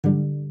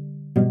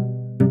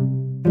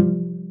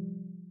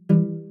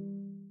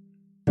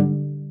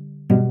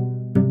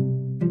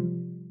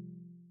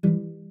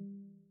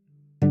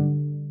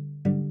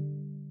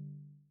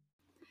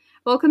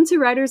Welcome to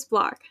Writer's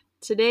Block.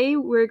 Today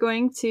we're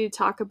going to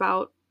talk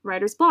about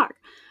writer's block.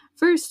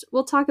 First,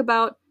 we'll talk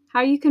about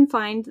how you can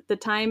find the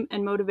time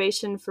and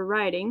motivation for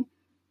writing.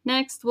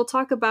 Next, we'll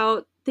talk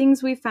about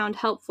things we found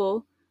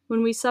helpful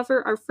when we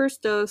suffer our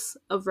first dose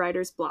of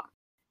writer's block.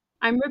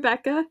 I'm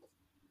Rebecca.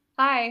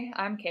 Hi,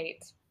 I'm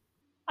Kate.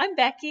 I'm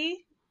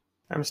Becky.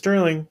 I'm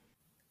Sterling.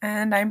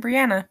 And I'm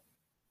Brianna.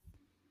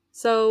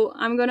 So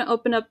I'm going to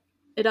open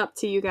it up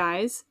to you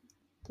guys.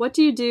 What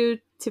do you do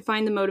to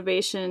find the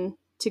motivation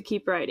to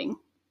keep writing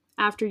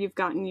after you've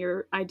gotten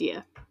your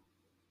idea?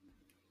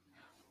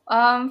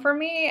 For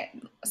me,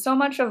 so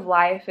much of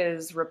life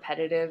is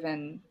repetitive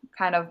and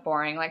kind of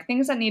boring. Like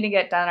things that need to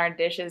get done are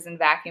dishes and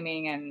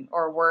vacuuming and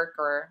or work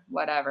or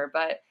whatever.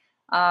 But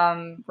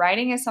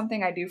writing is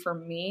something I do for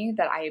me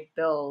that I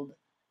build,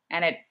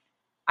 and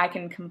I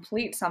can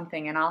complete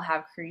something and I'll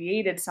have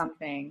created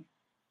something.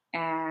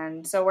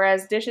 And so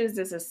whereas dishes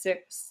is a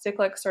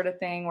cyclic sort of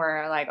thing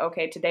where like,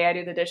 okay, today I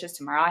do the dishes,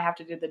 tomorrow I have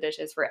to do the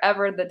dishes,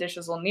 forever the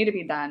dishes will need to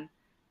be done.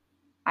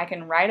 I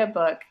can write a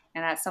book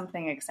and that's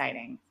something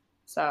exciting.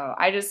 So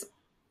I just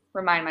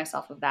remind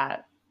myself of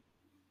that.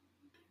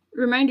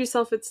 Remind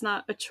yourself it's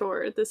not a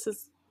chore. This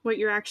is what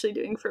you're actually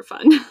doing for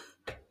fun.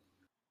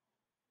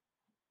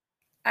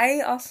 I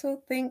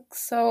also think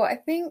so. I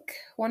think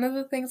one of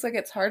the things that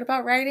gets hard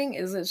about writing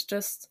is it's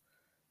just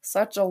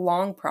such a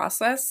long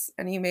process,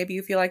 and maybe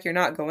you feel like you're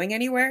not going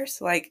anywhere.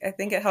 So like I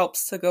think it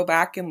helps to go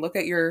back and look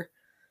at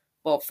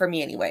well, for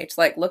me anyway, to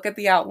like look at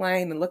the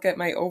outline and look at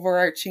my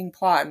overarching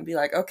plot and be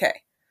like,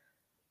 okay,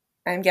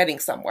 I'm getting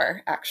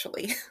somewhere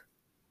actually.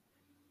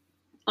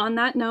 On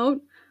that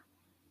note,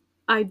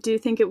 I do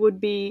think it would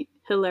be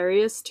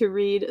hilarious to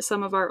read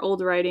some of our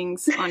old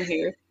writings on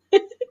here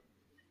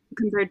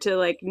compared to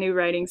like new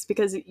writings,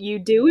 because you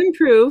do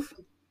improve.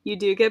 You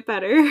do get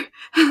better.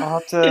 I'll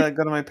have to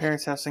go to my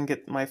parents' house and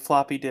get my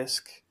floppy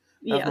disk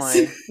of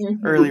my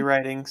early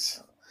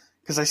writings,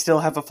 because I still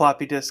have a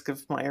floppy disk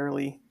of my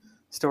early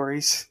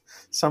stories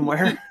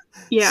somewhere.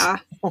 Yeah.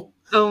 So.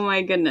 Oh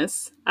my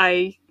goodness.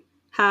 I'm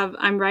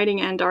writing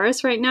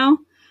Andaris right now.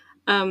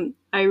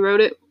 I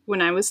wrote it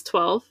when I was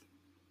 12,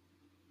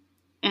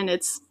 and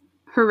it's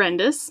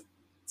horrendous.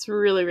 It's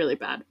really, really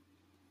bad.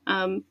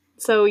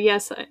 So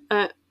yes,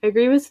 I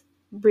agree with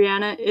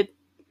Brianna.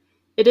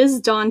 It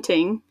is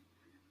daunting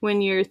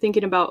when you're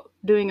thinking about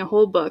doing a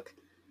whole book,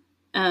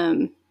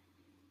 and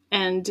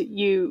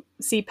you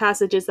see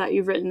passages that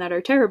you've written that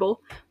are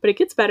terrible, but it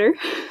gets better.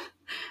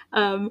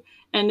 And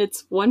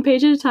it's one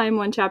page at a time,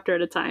 one chapter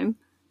at a time.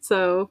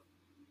 So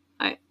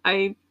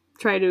I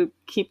try to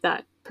keep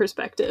that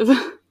perspective.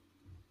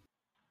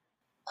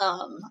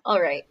 All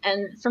right.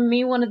 And for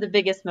me, one of the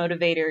biggest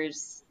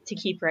motivators to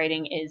keep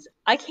writing is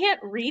I can't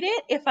read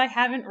it if I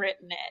haven't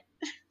written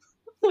it,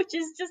 which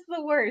is just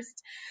the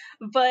worst.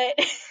 But,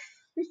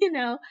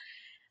 because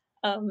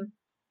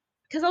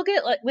I'll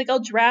get like I'll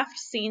draft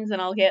scenes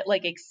and I'll get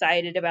like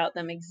excited about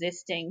them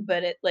existing,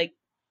 but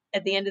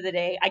at the end of the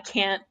day, I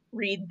can't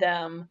read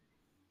them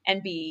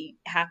and be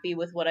happy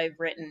with what I've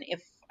written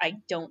if I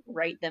don't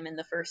write them in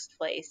the first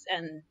place.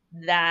 And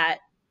that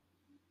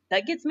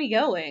gets me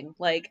going.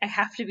 Like, I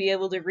have to be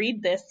able to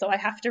read this, so I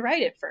have to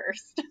write it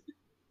first.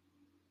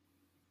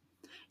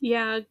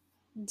 Yeah.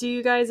 Do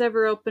you guys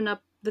ever open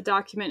up the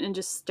document and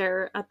just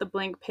stare at the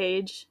blank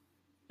page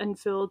and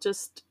feel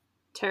just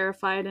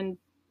terrified and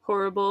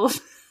horrible?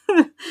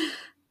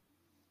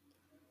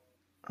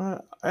 I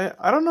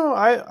don't know.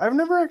 I've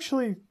never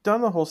actually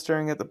done the whole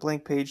staring at the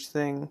blank page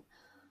thing,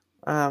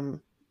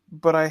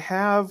 but I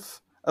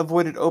have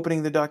avoided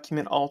opening the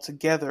document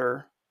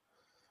altogether,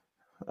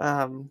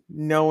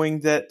 knowing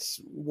that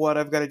what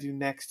I've got to do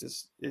next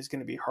is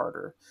going to be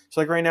harder.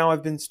 So like right now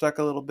I've been stuck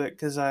a little bit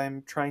because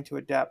I'm trying to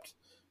adapt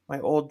my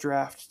old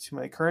draft to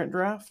my current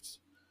draft,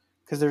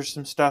 because there's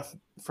some stuff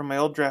from my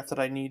old draft that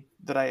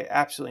I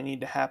absolutely need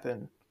to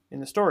happen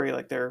in the story,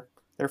 like they're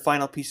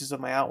final pieces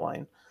of my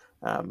outline,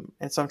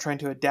 and so I'm trying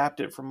to adapt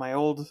it from my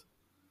old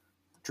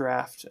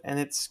draft, and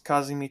it's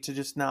causing me to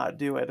just not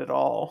do it at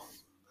all.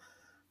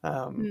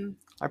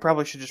 I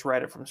probably should just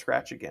write it from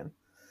scratch again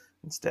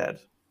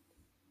instead.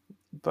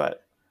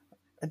 But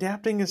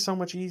adapting is so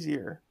much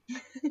easier,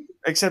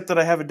 except that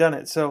I haven't done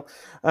it. So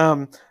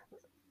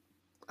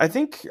I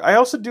think I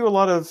also do a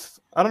lot of,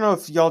 I don't know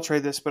if y'all try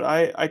this, but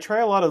I try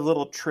a lot of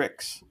little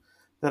tricks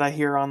that I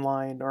hear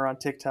online or on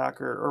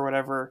TikTok or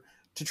whatever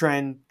to try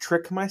and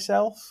trick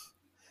myself.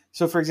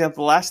 So for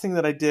example, the last thing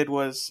that I did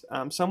was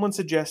someone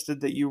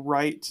suggested that you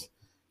write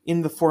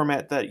in the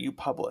format that you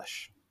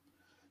publish.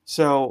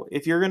 So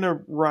if you're going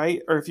to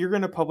write, or if you're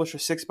going to publish a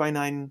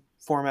 6x9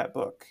 format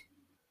book,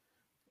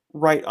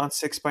 write on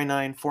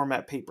 6x9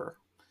 format paper.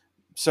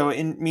 So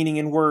meaning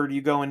in Word,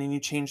 you go in and you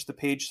change the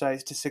page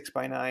size to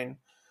 6x9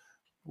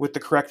 with the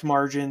correct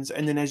margins.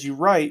 And then as you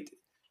write,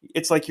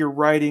 it's like you're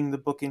writing the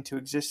book into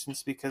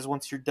existence, because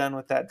once you're done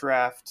with that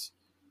draft,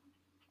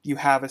 you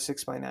have a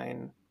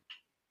 6x9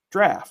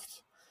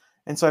 draft.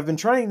 And so I've been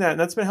trying that, and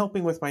that's been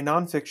helping with my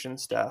nonfiction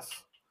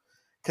stuff,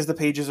 because the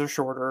pages are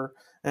shorter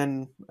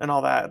and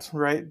all that,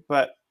 right?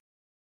 But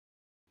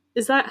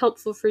is that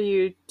helpful for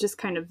you, just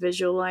kind of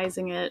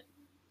visualizing it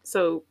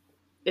so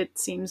it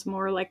seems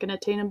more like an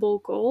attainable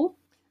goal?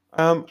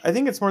 I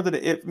think it's more that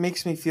it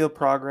makes me feel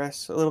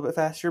progress a little bit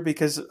faster,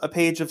 because a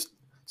page of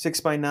 6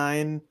 by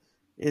 9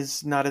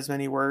 is not as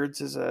many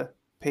words as a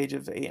page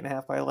of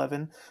 8.5 by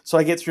 11. So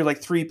I get through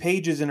like 3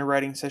 pages in a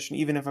writing session,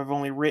 even if I've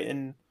only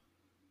written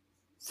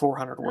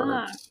 400 Ah,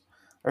 words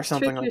or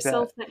something trick like that.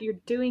 yourself that you're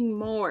doing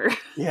more.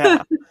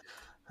 Yeah.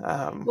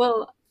 Um,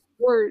 Well,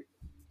 or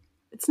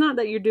it's not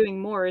that you're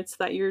doing more, it's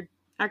that you're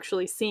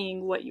actually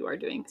seeing what you are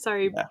doing.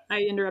 Sorry, yeah.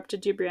 I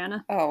interrupted you,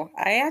 Brianna. Oh,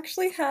 I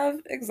actually have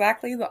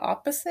exactly the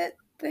opposite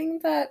thing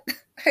that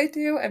I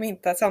do. I mean,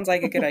 that sounds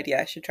like a good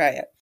idea. I should try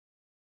it.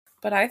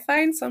 But I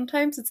find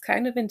sometimes it's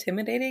kind of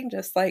intimidating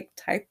just like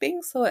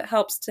typing, so it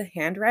helps to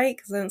handwrite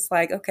because then it's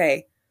like,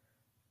 okay,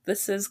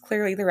 this is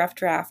clearly the rough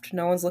draft.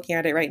 No one's looking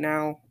at it right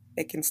now.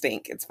 It can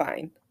stink. It's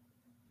fine.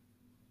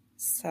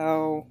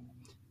 So,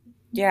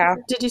 yeah.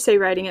 Did you say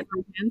writing it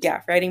by hand?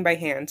 Yeah, writing by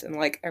hand. And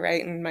like I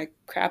write in my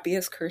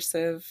crappiest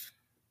cursive.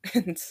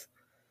 And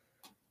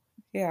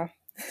yeah.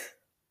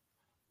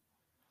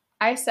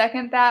 I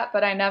second that,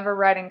 but I never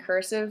write in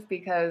cursive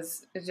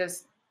because it's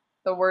just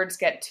the words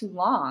get too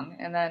long,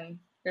 and then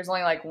there's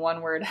only like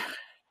one word.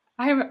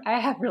 I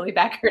have really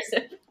bad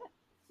cursive.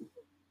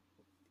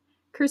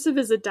 Cursive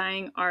is a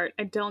dying art.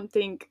 I don't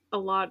think a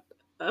lot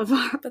of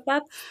But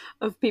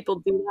that's people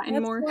do that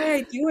anymore. why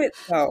I do it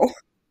though.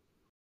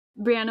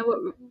 Brianna, what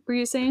were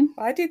you saying?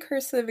 I do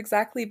cursive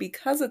exactly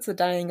because it's a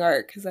dying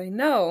art, because I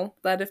know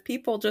that if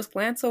people just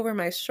glance over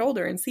my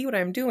shoulder and see what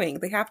I'm doing,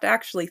 they have to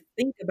actually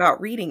think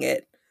about reading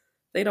it.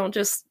 They don't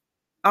just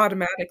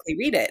automatically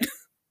read it.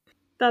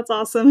 That's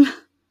awesome.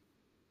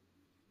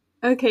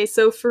 Okay,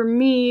 so for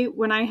me,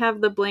 when I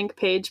have the blank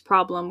page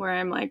problem where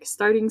I'm like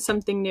starting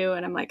something new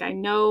and I'm like, I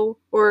know,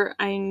 or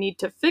I need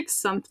to fix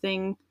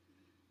something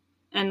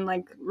and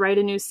like write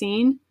a new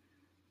scene,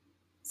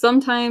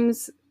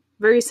 sometimes,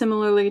 very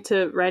similarly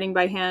to writing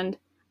by hand,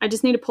 I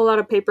just need to pull out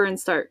a paper and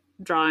start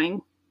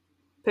drawing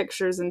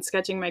pictures and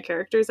sketching my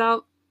characters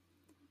out.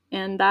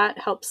 And that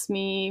helps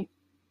me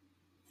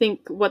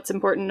think what's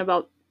important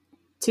about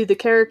to the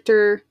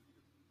character,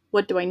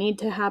 what do I need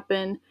to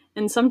happen,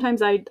 and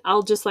sometimes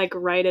I'll just like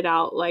write it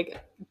out like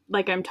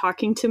I'm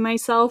talking to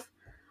myself.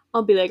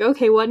 I'll be like,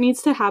 okay, what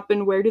needs to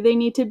happen? Where do they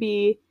need to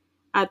be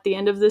at the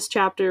end of this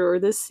chapter or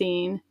this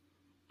scene?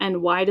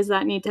 And why does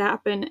that need to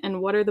happen?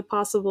 And what are the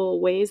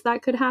possible ways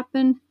that could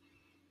happen?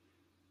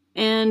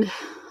 And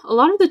a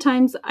lot of the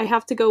times I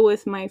have to go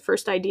with my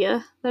first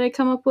idea that I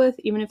come up with,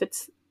 even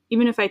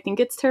if I think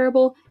it's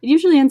terrible. It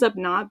usually ends up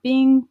not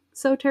being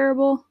so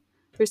terrible.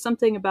 There's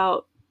something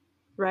about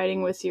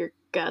writing with your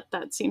gut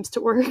that seems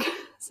to work.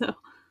 So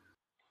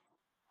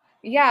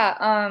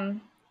Yeah,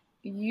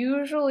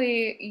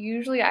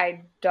 usually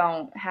I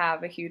don't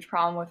have a huge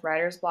problem with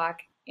writer's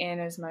block, in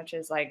as much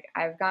as like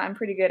I've gotten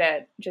pretty good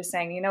at just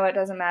saying, you know, it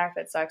doesn't matter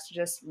if it sucks,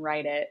 just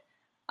write it.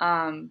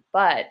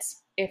 But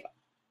if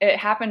it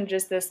happened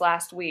just this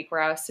last week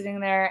where I was sitting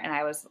there and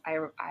I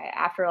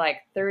after like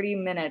 30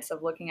 minutes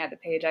of looking at the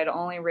page, I'd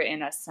only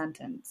written a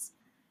sentence.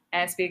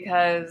 And it's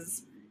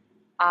because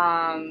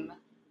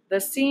the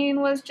scene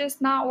was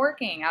just not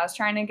working. I was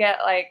trying to get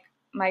like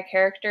my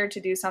character to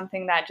do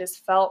something that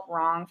just felt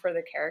wrong for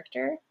the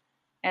character.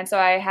 And so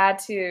I had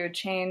to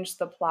change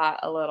the plot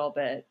a little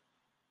bit,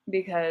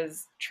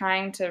 because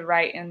trying to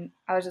write in,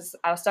 I was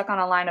stuck on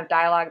a line of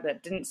dialogue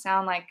that didn't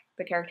sound like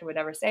the character would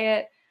ever say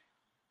it,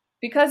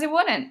 because it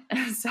wouldn't.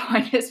 So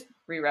I just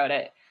rewrote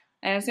it.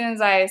 And as soon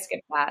as I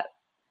skipped that,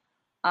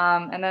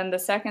 and then the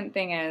second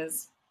thing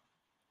is,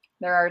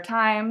 there are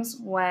times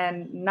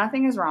when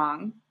nothing is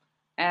wrong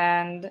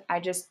and I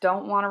just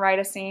don't want to write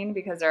a scene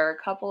because there are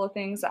a couple of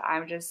things that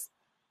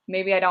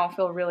maybe I don't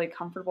feel really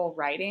comfortable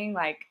writing.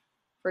 Like,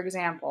 for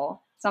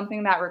example,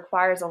 something that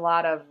requires a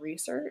lot of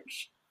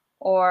research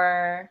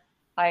or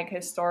like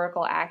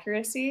historical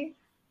accuracy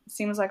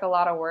seems like a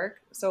lot of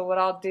work. So what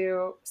I'll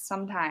do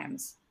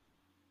sometimes,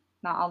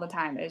 not all the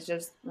time, is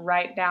just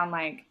write down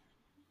like,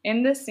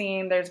 in this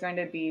scene, there's going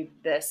to be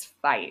this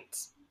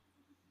fight,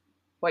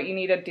 what you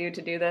need to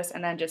do this,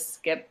 and then just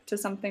skip to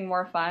something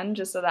more fun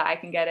just so that I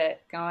can get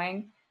it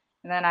going.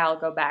 And then I'll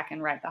go back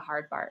and write the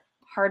hard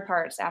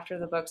parts after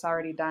the book's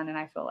already done and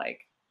I feel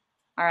like,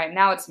 all right,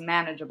 now it's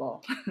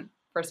manageable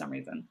for some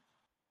reason.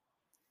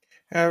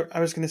 I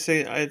was going to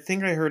say, I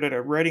think I heard at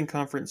a writing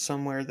conference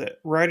somewhere that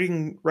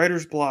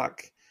writer's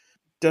block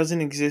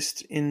doesn't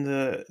exist in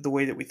the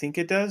way that we think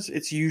it does.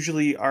 It's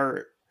usually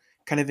our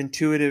kind of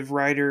intuitive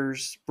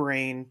writer's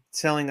brain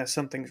telling us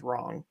something's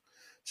wrong.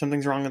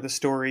 Something's wrong with the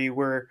story.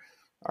 We're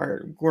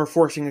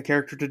forcing a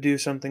character to do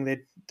something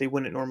they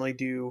wouldn't normally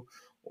do,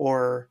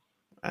 or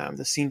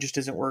the scene just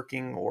isn't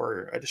working,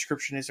 or a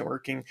description isn't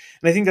working.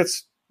 And I think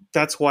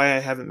that's why I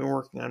haven't been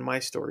working on my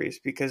stories,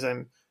 because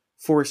I'm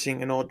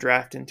forcing an old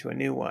draft into a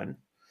new one.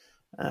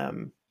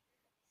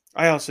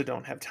 I also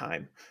don't have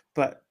time,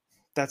 but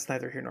that's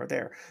neither here nor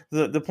there.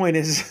 The point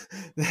is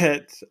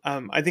that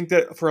I think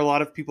that for a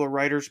lot of people,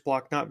 writer's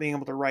block, not being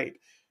able to write,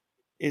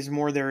 is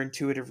more their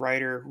intuitive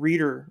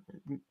reader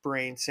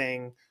brain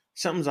saying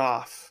something's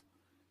off,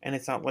 and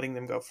it's not letting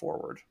them go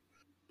forward.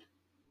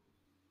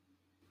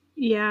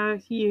 Yeah,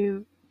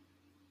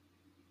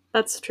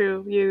 that's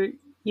true.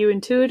 You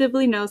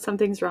intuitively know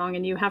something's wrong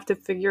and you have to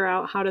figure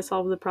out how to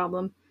solve the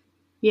problem.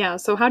 Yeah,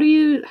 so how do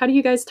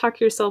you guys talk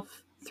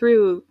yourself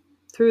through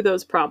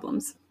those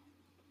problems?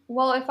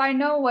 Well, if I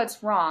know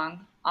what's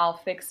wrong, I'll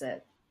fix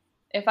it.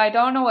 If I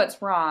don't know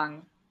what's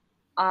wrong,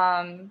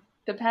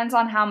 depends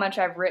on how much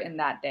I've written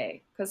that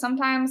day. Because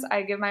sometimes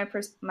I give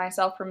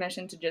myself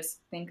permission to just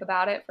think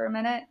about it for a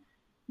minute.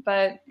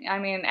 But I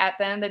mean, at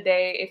the end of the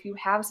day, if you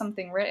have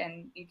something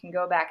written, you can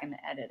go back and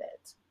edit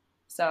it.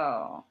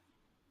 So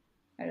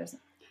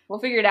we'll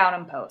figure it out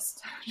in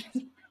post.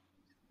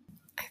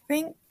 I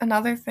think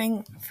another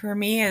thing for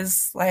me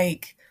is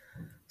like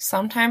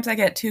sometimes I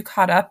get too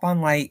caught up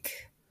on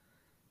like,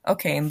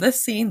 okay, in this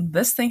scene,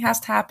 this thing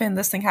has to happen,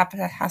 this thing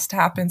has to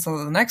happen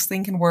so the next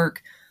thing can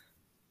work.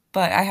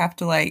 But I have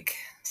to like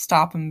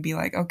stop and be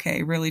like,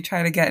 okay, really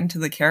try to get into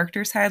the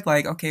character's head.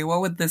 Like, okay,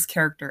 what would this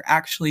character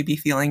actually be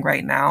feeling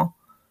right now?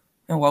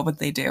 And what would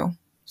they do?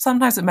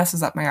 Sometimes it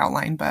messes up my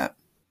outline, but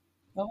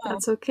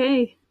That's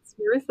okay. It's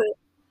worth it.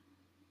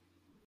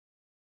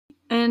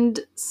 And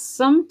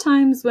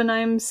sometimes when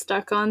I'm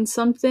stuck on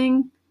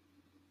something,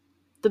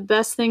 the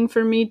best thing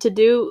for me to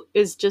do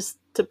is just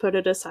to put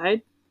it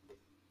aside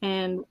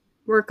and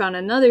work on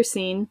another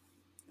scene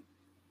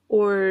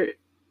or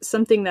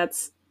something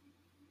that's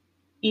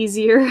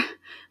easier,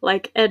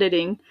 like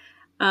editing.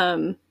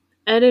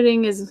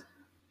 Editing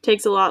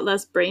takes a lot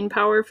less brain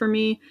power for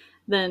me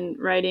than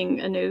writing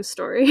a new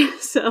story.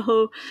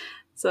 So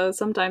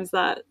sometimes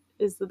that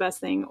is the best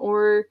thing.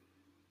 Or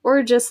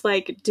just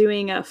like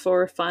doing a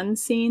for fun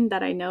scene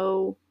that I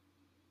know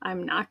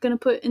I'm not going to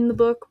put in the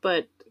book,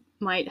 but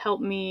might help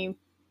me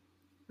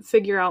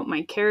figure out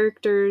my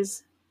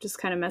characters, just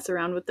kind of mess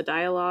around with the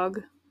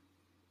dialogue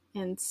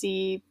and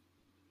see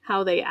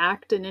how they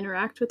act and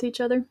interact with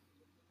each other.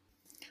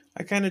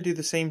 I kind of do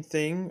the same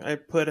thing. I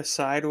put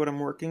aside what I'm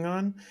working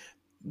on.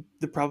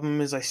 The problem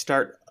is I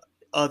start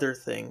other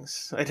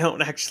things. I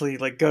don't actually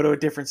like go to a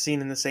different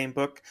scene in the same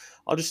book.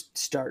 I'll just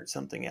start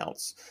something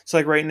else. So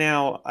like right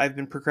now, I've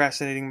been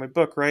procrastinating my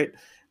book, right?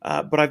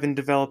 But I've been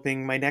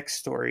developing my next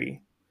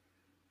story.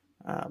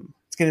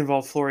 It's going to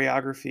involve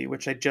floriography,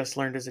 which I just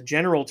learned as a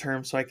general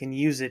term, so I can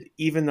use it,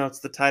 even though it's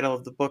the title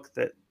of the book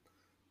that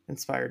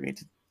inspired me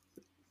to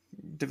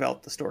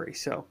develop the story.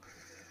 So,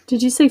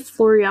 did you say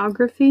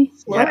floriography?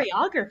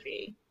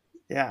 Floriography.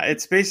 Yeah,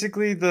 it's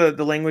basically the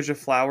language of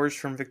flowers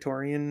from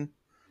Victorian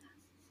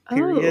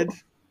period. Oh.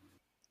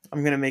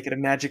 I'm gonna make it a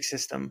magic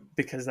system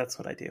because that's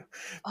what I do.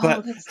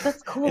 But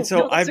that's cool. And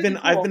so I've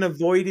been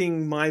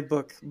avoiding my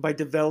book by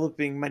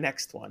developing my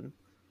next one.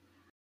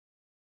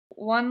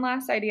 One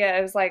last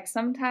idea is like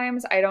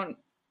sometimes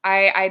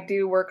I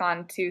do work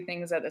on two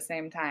things at the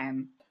same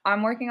time.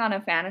 I'm working on a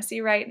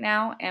fantasy right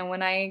now, and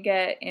when I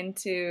get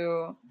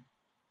into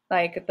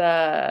like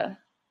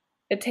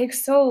it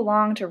takes so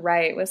long to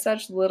write with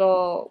such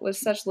little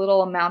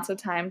amounts of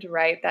time to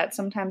write that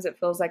sometimes it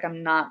feels like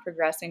I'm not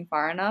progressing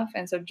far enough.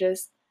 And so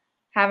just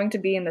having to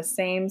be in the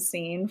same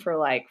scene for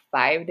like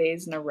 5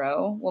 days in a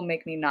row will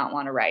make me not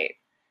want to write.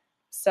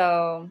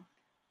 So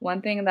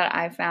one thing that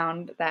I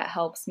found that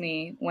helps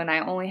me when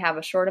I only have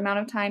a short amount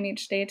of time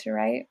each day to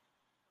write,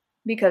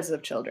 because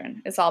of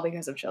children, it's all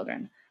because of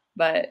children.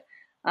 But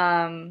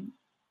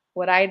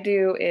what I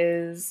do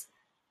is,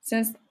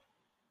 since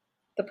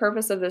the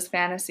purpose of this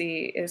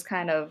fantasy is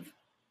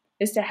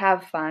to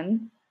have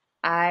fun,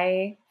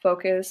 I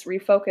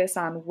refocus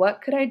on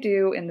what could I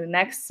do in the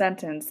next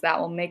sentence that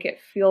will make it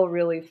feel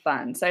really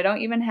fun. So I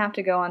don't even have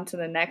to go on to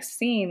the next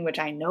scene, which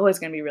I know is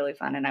going to be really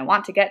fun and I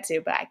want to get to,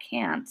 but I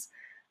can't.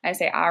 I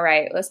say, all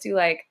right, let's do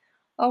like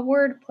a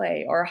word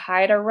play or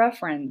hide a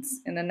reference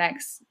in the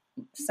next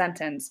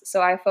sentence.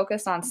 So I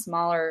focus on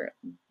smaller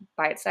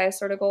bite-sized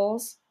sort of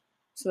goals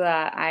so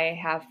that I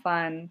have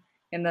fun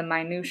in the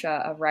minutia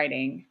of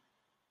writing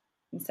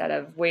instead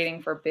of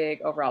waiting for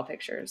big overall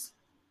pictures.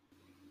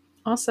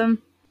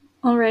 Awesome.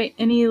 All right.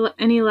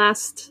 Any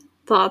last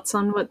thoughts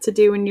on what to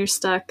do when you're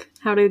stuck?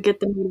 How to get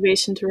the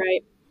motivation to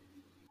write?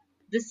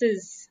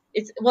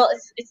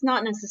 It's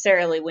not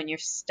necessarily when you're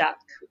stuck.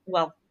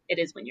 Well, it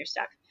is when you're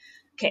stuck.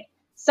 Okay.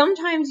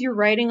 Sometimes you're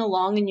writing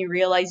along and you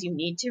realize you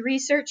need to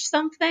research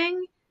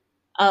something.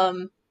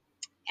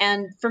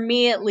 And for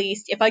me, at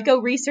least, if I go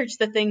research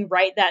the thing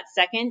right that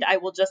second, I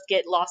will just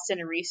get lost in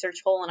a research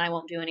hole and I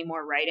won't do any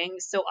more writing.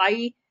 So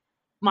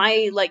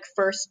my like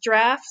first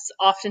drafts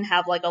often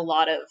have like a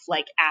lot of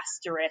like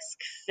asterisk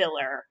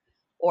filler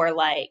or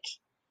like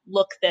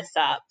look this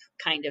up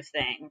kind of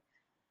thing.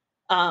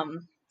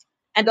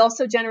 And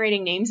also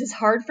generating names is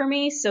hard for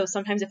me. So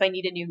sometimes if I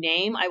need a new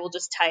name, I will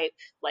just type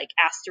like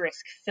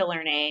asterisk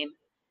filler name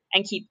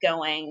and keep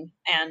going.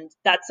 And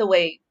that's a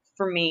way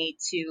for me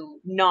to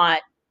not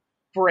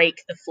break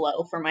the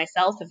flow for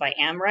myself if I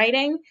am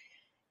writing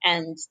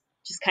and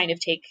just kind of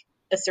take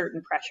a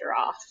certain pressure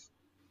off.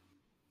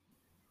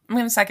 I'm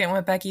going to second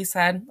what Becky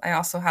said. I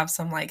also have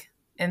some like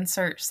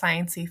insert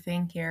sciencey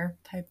thing here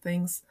type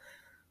things.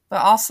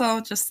 But also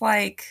just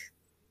like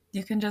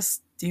you can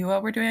just do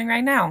what we're doing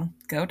right now.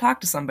 Go talk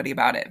to somebody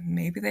about it.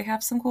 Maybe they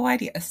have some cool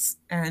ideas.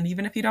 And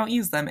even if you don't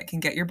use them, it can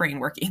get your brain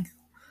working.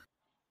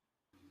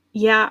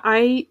 Yeah,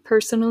 I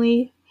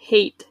personally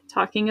hate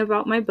talking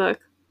about my book,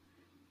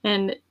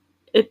 and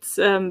it's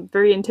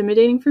very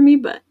intimidating for me,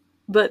 but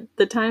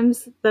the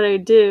times that I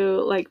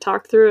do like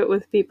talk through it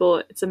with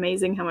people, it's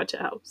amazing how much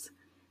it helps.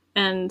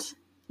 And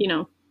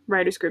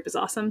writers group is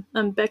awesome.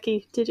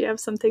 Becky, did you have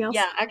something else?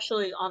 Yeah,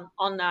 actually,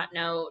 on that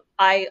note,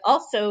 I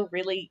also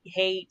really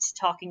hate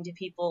talking to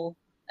people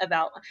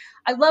about.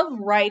 I love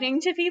writing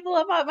to people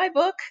about my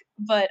book,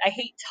 but I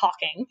hate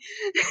talking.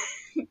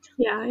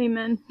 Yeah,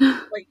 amen.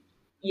 Like,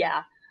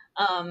 yeah,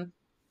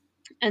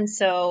 and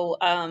so,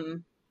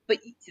 but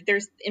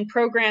there's in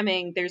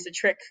programming, there's a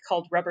trick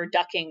called rubber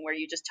ducking where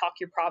you just talk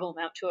your problem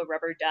out to a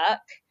rubber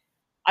duck.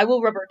 I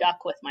will rubber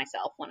duck with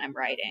myself when I'm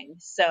writing.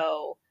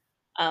 So,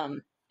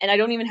 and I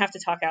don't even have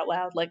to talk out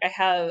loud. Like I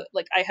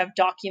have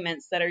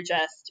documents that are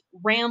just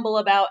ramble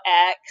about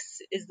X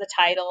is the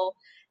title,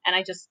 and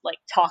I just like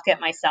talk at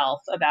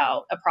myself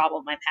about a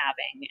problem I'm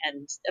having,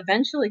 and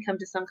eventually come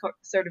to some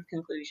sort of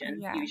conclusion.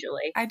 Yeah,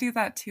 usually, I do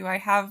that too. I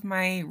have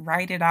my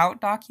write it out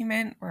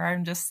document where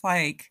I'm just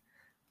like,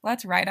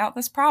 let's write out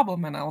this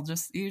problem, and I'll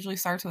just usually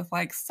start with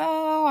like,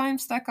 so I'm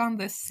stuck on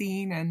this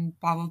scene and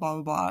blah blah blah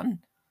blah blah, and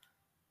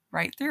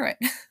write through it.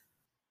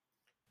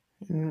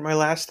 And my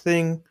last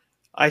thing,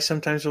 I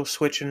sometimes will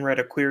switch and write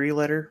a query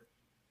letter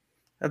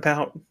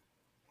about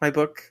my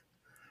book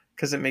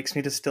because it makes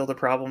me distill the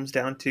problems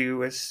down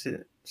to as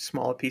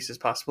small a piece as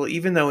possible.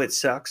 Even though it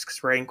sucks,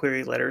 because writing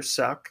query letters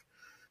suck,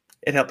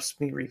 it helps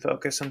me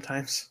refocus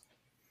sometimes.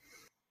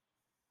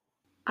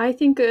 I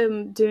think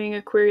doing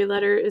a query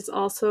letter is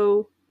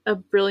also a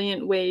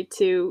brilliant way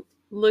to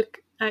look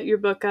at your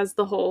book as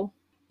the whole,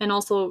 and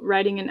also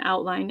writing an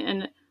outline.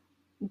 And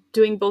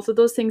doing both of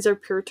those things are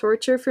pure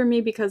torture for me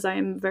because I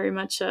am very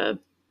much a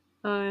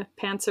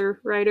pantser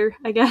writer,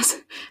 I guess.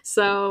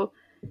 So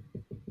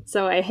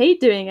I hate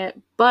doing it,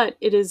 but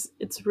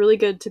it's really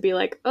good to be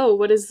like, oh,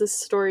 what is this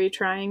story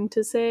trying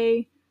to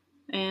say,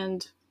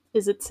 and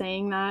is it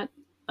saying that?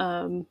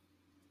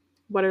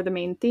 What are the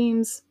main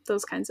themes?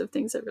 Those kinds of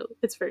things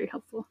it's very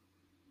helpful.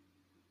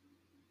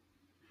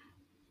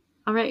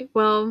 All right,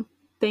 well,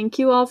 thank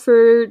you all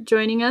for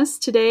joining us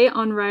today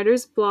on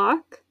Writer's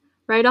Block.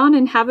 Write on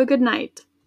and have a good night.